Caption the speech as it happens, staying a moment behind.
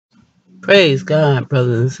Praise God,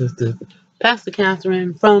 brothers and sisters. Pastor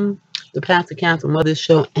Catherine from the Pastor Catherine Mother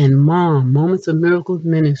Show and Mom, Moments of Miracles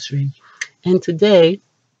Ministry. And today,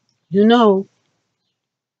 you know,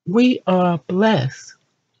 we are blessed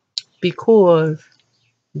because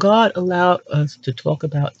God allowed us to talk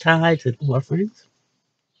about tithes and offerings.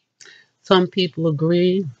 Some people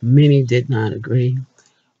agree, many did not agree.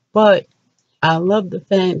 But I love the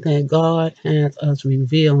fact that God has us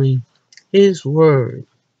revealing His Word,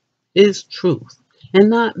 His truth, and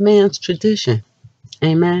not man's tradition.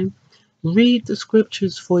 Amen. Read the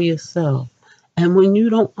scriptures for yourself. And when you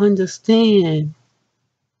don't understand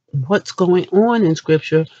what's going on in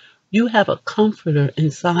scripture, you have a comforter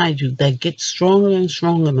inside you that gets stronger and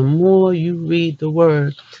stronger the more you read the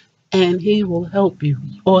word, and he will help you,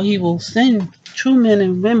 or he will send true men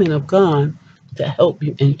and women of God to help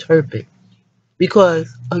you interpret.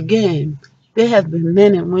 Because again, there have been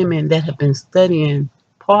men and women that have been studying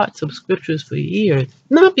parts of scriptures for years,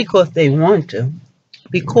 not because they want to,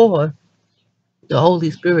 because the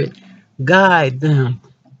Holy Spirit guide them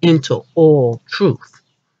into all truth.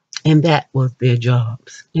 And that was their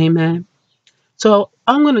jobs. Amen. So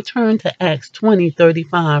I'm going to turn to Acts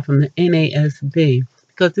 20:35 from the NASB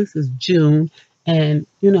because this is June and,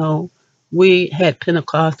 we had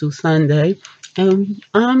Pentecostal Sunday and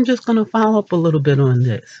I'm just going to follow up a little bit on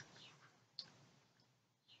this.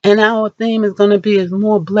 And our theme is going to be is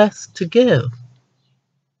more blessed to give.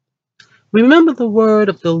 Remember the word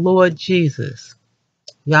of the Lord Jesus,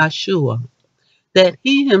 Yahshua, that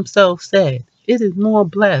he himself said, it is more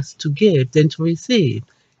blessed to give than to receive.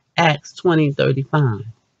 Acts 20:35.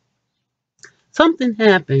 Something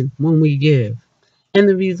happens when we give, and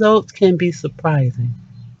the results can be surprising.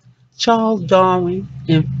 Charles Darwin,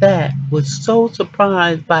 in fact, was so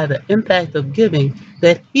surprised by the impact of giving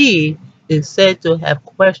that he is said to have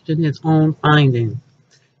questioned his own findings.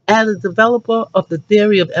 As a developer of the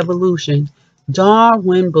theory of evolution,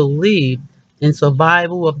 Darwin believed in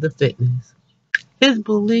survival of the fittest. His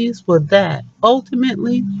beliefs were that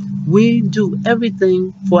ultimately we do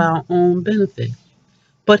everything for our own benefit.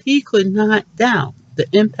 But he could not doubt the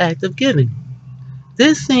impact of giving.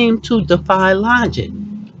 This seemed to defy logic.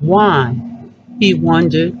 Why, he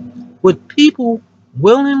wondered, would people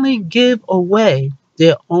willingly give away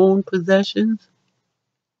their own possessions?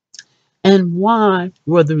 And why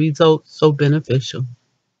were the results so beneficial?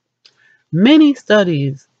 Many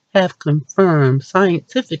studies have confirmed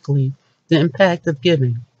scientifically the impact of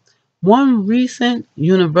giving. One recent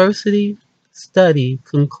university study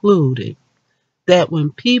concluded that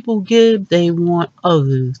when people give, they want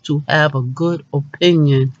others to have a good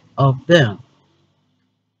opinion of them.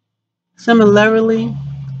 Similarly,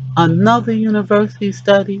 another university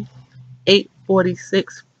study,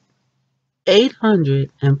 846,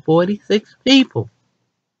 846 people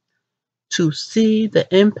to see the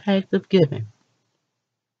impact of giving.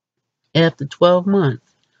 After 12 months,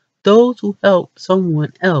 those who helped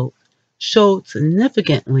someone else showed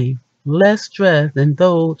significantly less stress than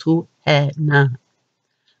those who had not.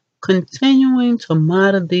 Continuing to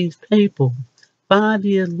monitor these people, 5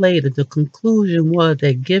 years later, the conclusion was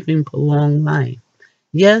that giving prolonged life.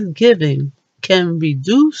 Yes, giving can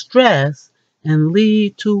reduce stress and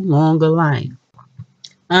lead to longer life.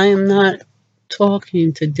 I am not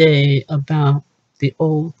talking today about the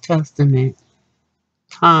Old Testament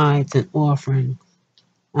tithes and offerings.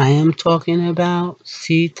 I am talking about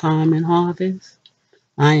seed time and harvest.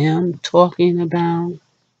 I am talking about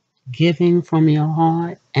giving from your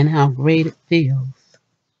heart and how great it feels.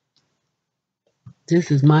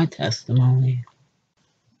 This is my testimony.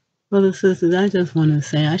 Brothers and sisters, I just want to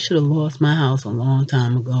say I should have lost my house a long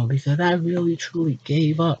time ago because I really truly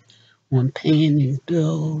gave up on paying these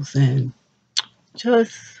bills and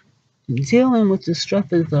just dealing with the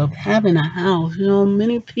stresses of having a house.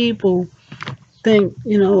 Many people think,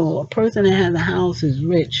 a person that has a house is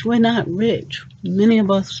rich. We're not rich. Many of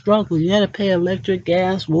us struggle. You got to pay electric,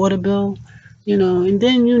 gas, water bill, and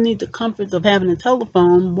then you need the comforts of having a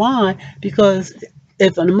telephone. Why? Because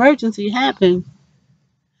if an emergency happens,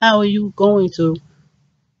 how are you going to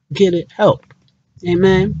get it help?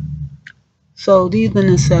 Amen. So these are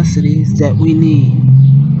necessities that we need.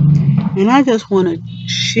 And I just want to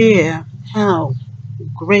share how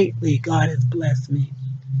greatly God has blessed me.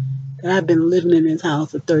 That I've been living in this house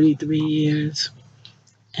for 33 years.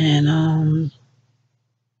 And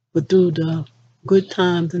but through the good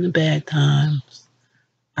times and the bad times,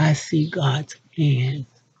 I see God's hand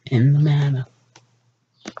in the matter.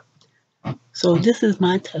 So this is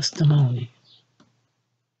my testimony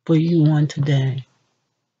for you on today.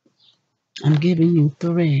 I'm giving you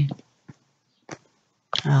 3.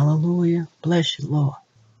 Hallelujah. Bless you, Lord.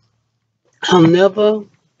 I'll never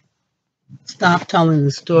stop telling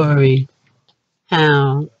the story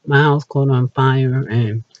how my house caught on fire,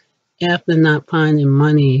 and after not finding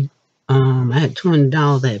money, I had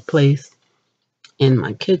 $200 I had placed in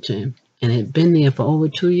my kitchen, and it had been there for over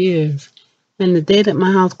 2 years. And the day that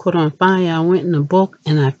my house caught on fire, I went in the book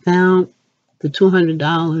and I found the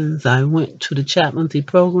 $200. I went to the chaplaincy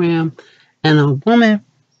program, and a woman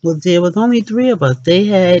was there. With only three of us. They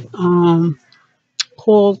had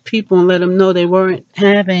called people and let them know they weren't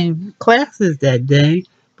having classes that day,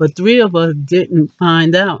 but three of us didn't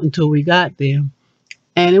find out until we got there.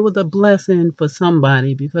 And it was a blessing for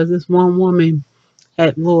somebody because this one woman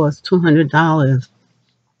had lost $200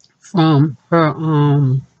 from her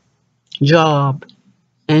job,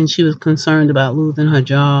 and she was concerned about losing her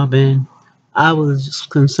job, and I was just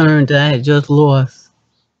concerned that I had just lost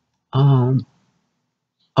um,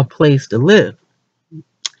 a place to live,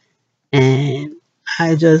 and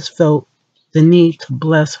I just felt the need to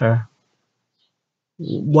bless her.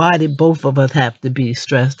 Why did both of us have to be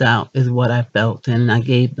stressed out is what I felt, and I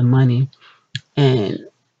gave the money. And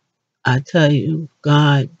I tell you,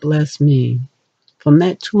 God bless me. From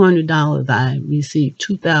that $200, I received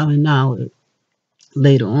 $2,000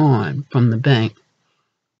 later on from the bank.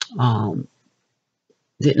 um,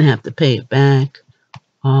 didn't have to pay it back.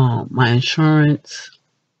 My insurance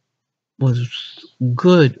was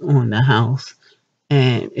good on the house,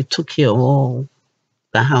 and it took care of all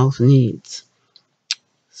the house needs.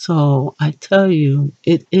 So I tell you,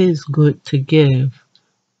 it is good to give.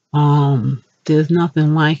 There's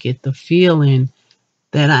nothing like it. The feeling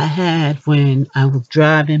that I had when I was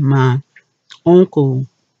driving my uncle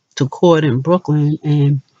to court in Brooklyn,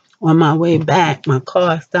 and on my way back, my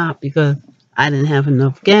car stopped because I didn't have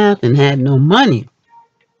enough gas and had no money.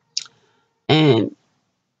 And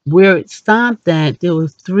where it stopped at, there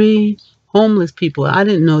was three homeless people. I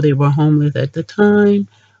didn't know they were homeless at the time,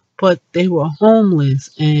 but they were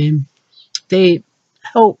homeless, and they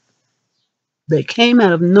helped. They came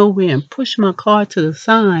out of nowhere and pushed my car to the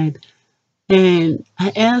side. And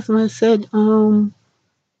I asked them, I said,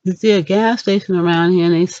 is there a gas station around here?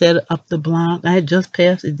 And they said up the block. I had just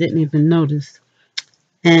passed it, didn't even notice.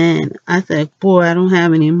 And I said, boy, I don't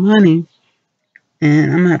have any money,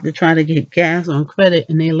 and I'm gonna have to try to get gas on credit.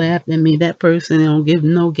 And they laughed at me. That person don't give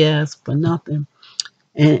no gas for nothing.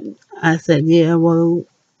 And I said, yeah, well,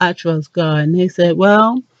 I trust God. And they said,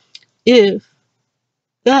 well, if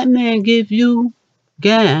that man give you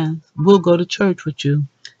gas, we'll go to church with you.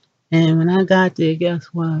 And when I got there, guess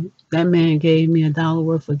what? That man gave me $1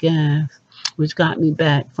 worth of gas, which got me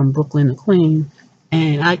back from Brooklyn to Queens.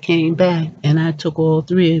 And I came back and I took all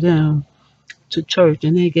three of them to church,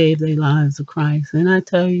 and they gave their lives to Christ. And I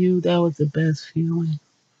tell you, that was the best feeling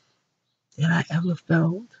that I ever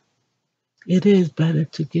felt. It is better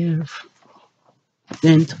to give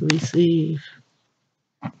than to receive.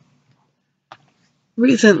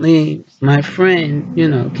 Recently, my friend,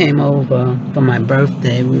 came over for my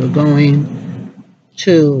birthday. We were going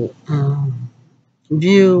to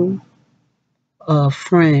view a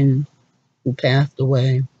friend who passed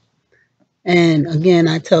away. And again,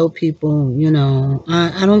 I tell people,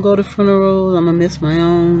 I don't go to funerals. I'm going to miss my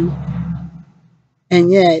own.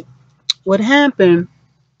 And yet, what happened,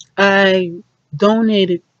 I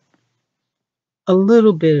donated a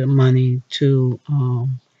little bit of money to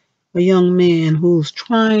a young man who's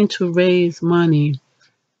trying to raise money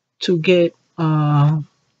to get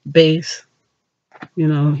bass.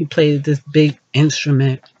 He plays this big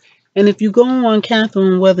instrument. And if you go on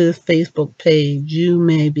Catherine Weather's Facebook page, you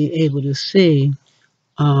may be able to see,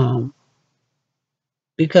 um,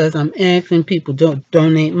 because I'm asking people to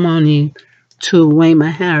donate money to Wayma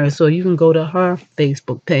Harris. So you can go to her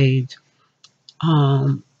Facebook page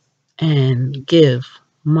and give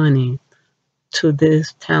money to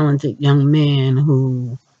this talented young man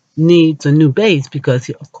who needs a new bass because,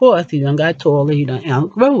 of course, he done got taller, he done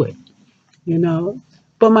outgrow it, you know.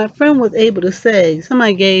 But my friend was able to say,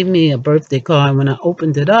 somebody gave me a birthday card. When I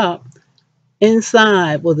opened it up,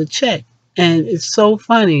 inside was a check. And it's so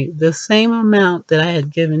funny. The same amount that I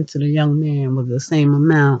had given to the young man was the same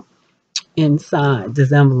amount inside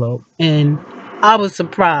this envelope. And I was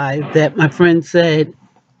surprised that my friend said,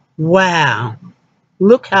 wow,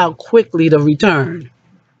 look how quickly the return.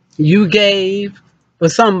 You gave for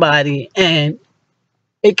somebody and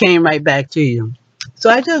it came right back to you.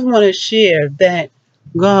 So I just want to share that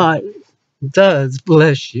God does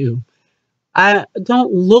bless you. I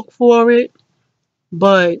don't look for it,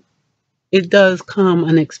 but it does come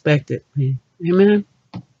unexpectedly. Amen.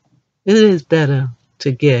 It is better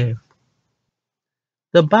to give.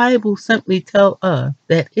 The Bible simply tells us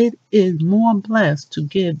that it is more blessed to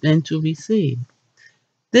give than to receive.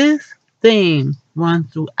 This theme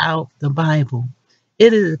runs throughout the Bible.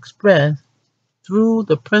 It is expressed through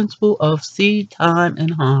the principle of seed time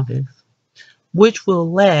and harvest, which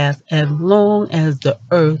will last as long as the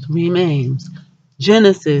earth remains.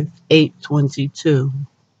 Genesis 8:22.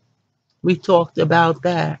 We talked about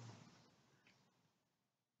that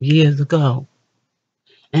years ago.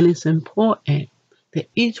 And it's important that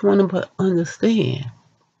each one of us understand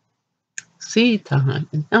seed time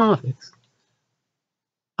and harvest.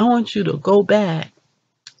 I want you to go back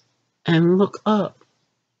and look up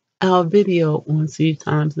our video on seed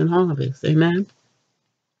times and harvest. Amen.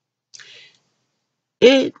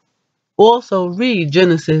 It also read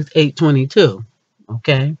Genesis 8:22.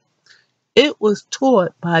 Okay. It was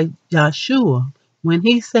taught by Joshua when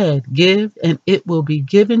he said, "Give and it will be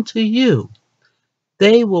given to you.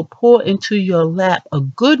 They will pour into your lap a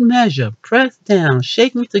good measure, pressed down,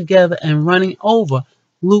 shaken together, and running over."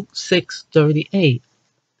 Luke 6:38.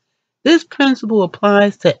 This principle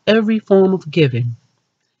applies to every form of giving,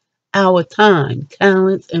 our time,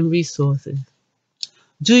 talents, and resources.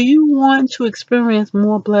 Do you want to experience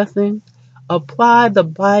more blessings? Apply the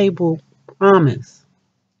Bible promise.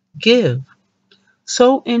 Give.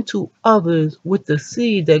 Sow into others with the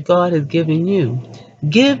seed that God has given you.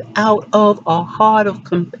 Give out of a heart of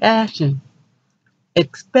compassion.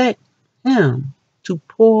 Expect Him to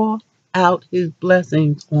pour out His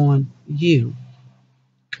blessings on you.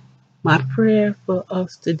 My prayer for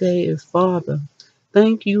us today is, Father,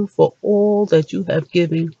 thank you for all that you have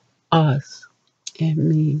given us and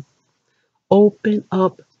me. Open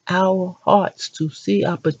up our hearts to see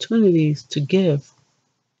opportunities to give.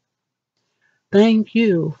 Thank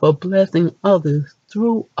you for blessing others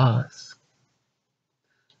through us.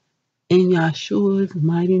 In Yeshua's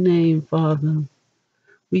mighty name, Father,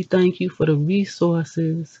 we thank you for the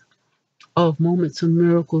resources of Moments of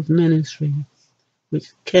Miracles Ministry,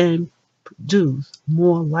 which can produce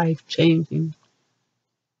more life-changing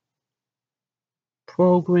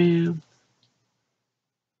programs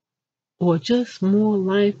or just more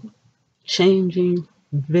life-changing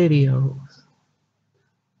videos.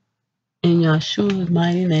 In Yeshua's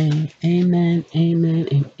mighty name, amen, amen,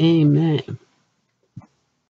 and amen.